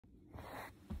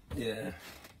Yeah,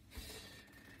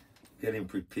 getting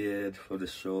prepared for the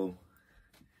show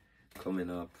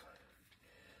coming up.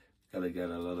 Gotta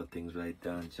get a lot of things right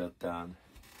down, jot down,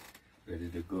 ready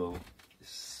to go.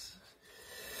 It's,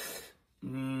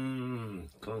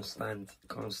 constant,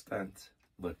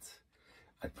 but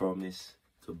I promise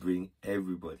to bring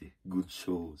everybody good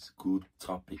shows, good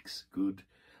topics, good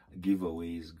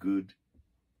giveaways, good,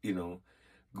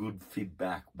 good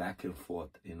feedback back and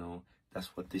forth. That's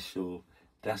what this show,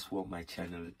 that's what my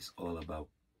channel is all about.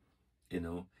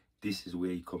 This is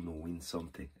where you come to win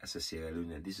something as a Sierra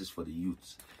Leonean. This is for the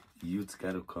youths. The youths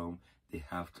gotta come, they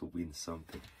have to win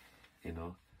something.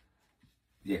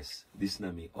 Yes, this is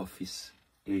not my office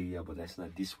area, but that's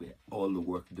not this way. All the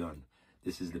work done.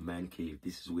 This is the man cave.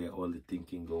 This is where all the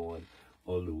thinking go on,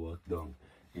 all the work done.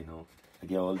 I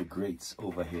get all the greats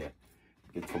over here.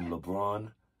 Get from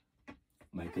LeBron,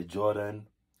 Michael Jordan,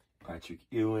 Patrick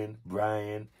Ewing,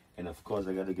 Brian, and of course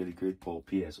I gotta get a great Paul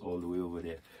Pierce all the way over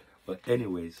there. But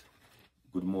anyways,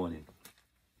 good morning.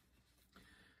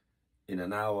 In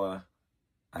an hour,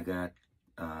 I got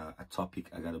a topic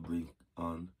I gotta bring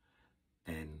on,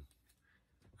 and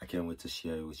I can't wait to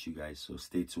share it with you guys. So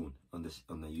stay tuned on the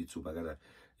YouTube. I gotta,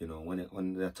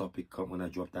 when that topic when I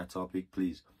drop that topic,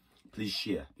 please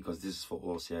share, because this is for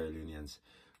all Sierra Leoneans.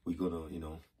 We're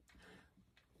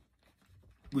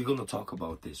gonna talk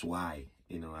about this. Why?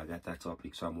 I got that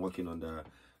topic. So I'm working on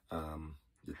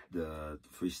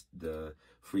the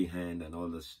freehand and all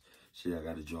this shit I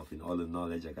gotta drop in, all the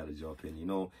knowledge I gotta drop in.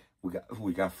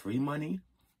 We got free money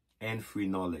and free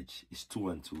knowledge. It's 2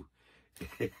 and 2.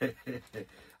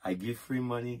 I give free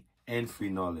money and free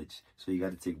knowledge, so you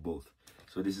got to take both.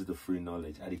 So this is the free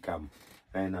knowledge. I come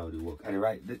right now to work.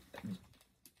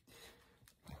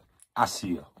 I see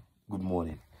you. Good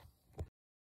morning.